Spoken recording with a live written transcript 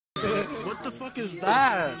What the fuck is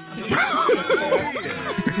that?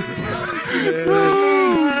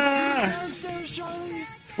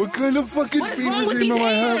 What kind of fucking fever dream am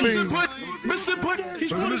I having? Mr. Put!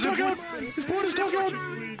 He's pulling his cock out! He's pulling his cock out!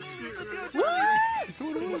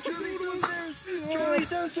 Charlie's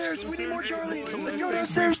downstairs! We need more Charlies! Let's go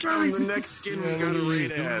downstairs, Charlie! The next skin we gotta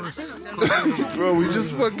raid ass. Bro, we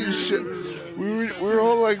just fucking shit. We were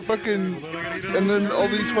all like fucking, and then all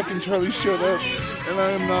these fucking Charlies showed up, and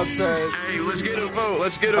I am not sad. Hey, let's get a vote.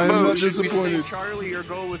 Let's get a I am vote. not Should we disappointed. stay Charlie or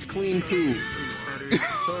go with clean poo?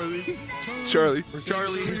 Charlie. Charlie.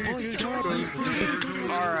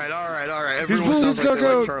 All right. He's Everyone pulling sounds his like they cock like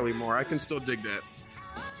out. Charlie more. I can still dig that.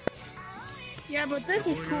 Yeah, but this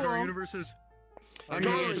is cool. I mean,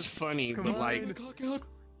 it's funny, but like,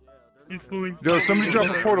 He's pulling. Yo, somebody drop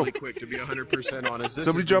a portal. really quick to be 100% honest. This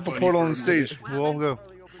Somebody has drop been a funny portal for on a the minute. stage. We'll all go.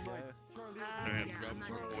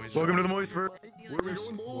 Welcome to the Moistverse.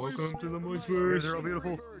 Welcome to the Moistverse. They're all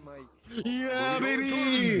beautiful. Yeah,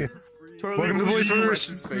 baby. Welcome to the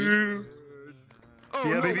Moistverse. Oh,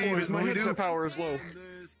 Yeah, no, baby, boys, this is my what we headset do. power is low.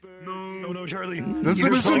 No, Charlie. That's You a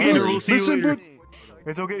just plug in or we'll misinput. see you later. Misinput.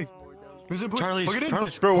 It's okay. Misinput. Charlie.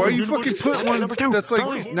 Bro, why you fucking put one Number two. that's like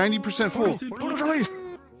Charlie. 90% full? Charlie.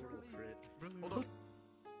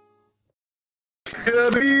 Yeah,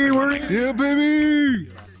 baby. We're in. Yeah, baby.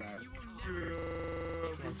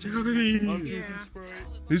 Yeah, baby.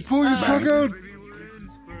 He's pulling his cock out.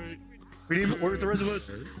 We need. Where's the rest of us?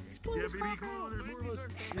 Yeah, baby. Come on. There's more of us.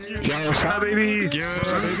 Yeah, baby. Yeah,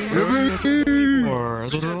 baby.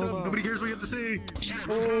 Nobody cares what you have to say.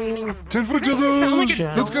 10 foot to lose.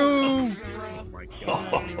 Let's go.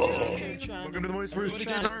 Welcome to the Moistverse.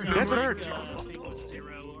 That's hurt.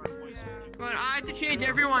 But I have to change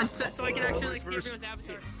everyone so I can actually like, see everyone's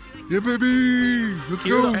avatar. Yeah, baby. Let's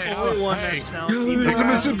go. It's a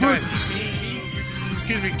misinput.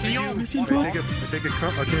 Excuse me, can you take a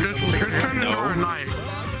cup? I'll take a or a knife.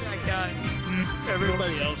 That guy.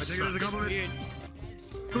 Everybody else. I take it as a compliment.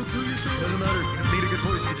 Go kill yourself. Doesn't matter. You need a good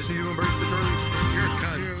voice. You just need to embrace the Charlie. You're a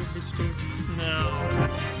cunt. No.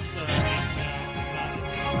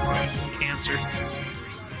 Some cancer.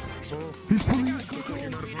 You're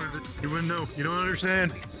not a part of it. You wouldn't know. You don't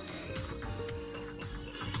understand.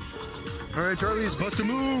 All right, Charlie's bust a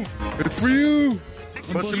move. It's for you.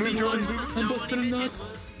 Bust a move, Charlie. I'm busting a nut.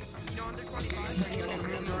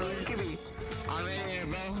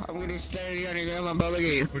 I'm gonna stay on your my ball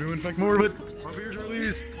again. We're doing infect more of it. Up here,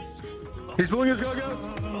 Charlie's. He's pulling his cock out.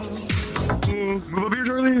 Move up here,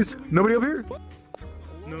 Charlie's. Nobody up here?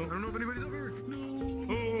 No. I don't know if anybody's up here.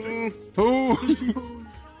 No. Oh.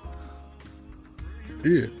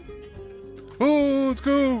 Yeah. Oh, let's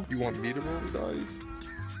go. You want me to roll the dice?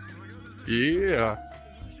 Yeah.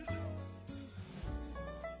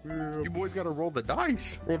 You boys gotta roll the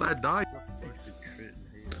dice. Roll that die.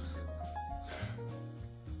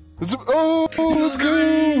 Oh, let's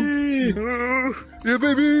go. Yeah,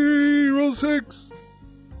 baby. Roll 6.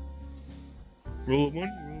 Roll a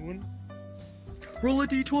 1. Roll a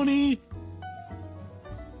d20.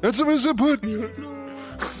 That's a misinput.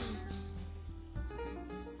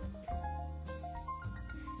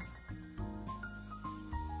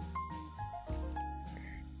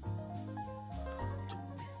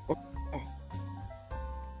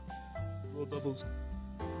 Roll doubles.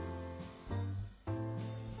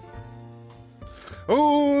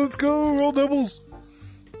 Oh, let's go. Roll doubles.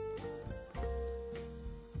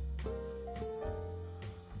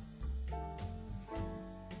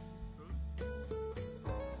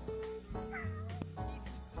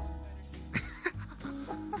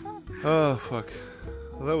 Oh, fuck.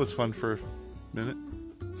 Well, that was fun for a minute.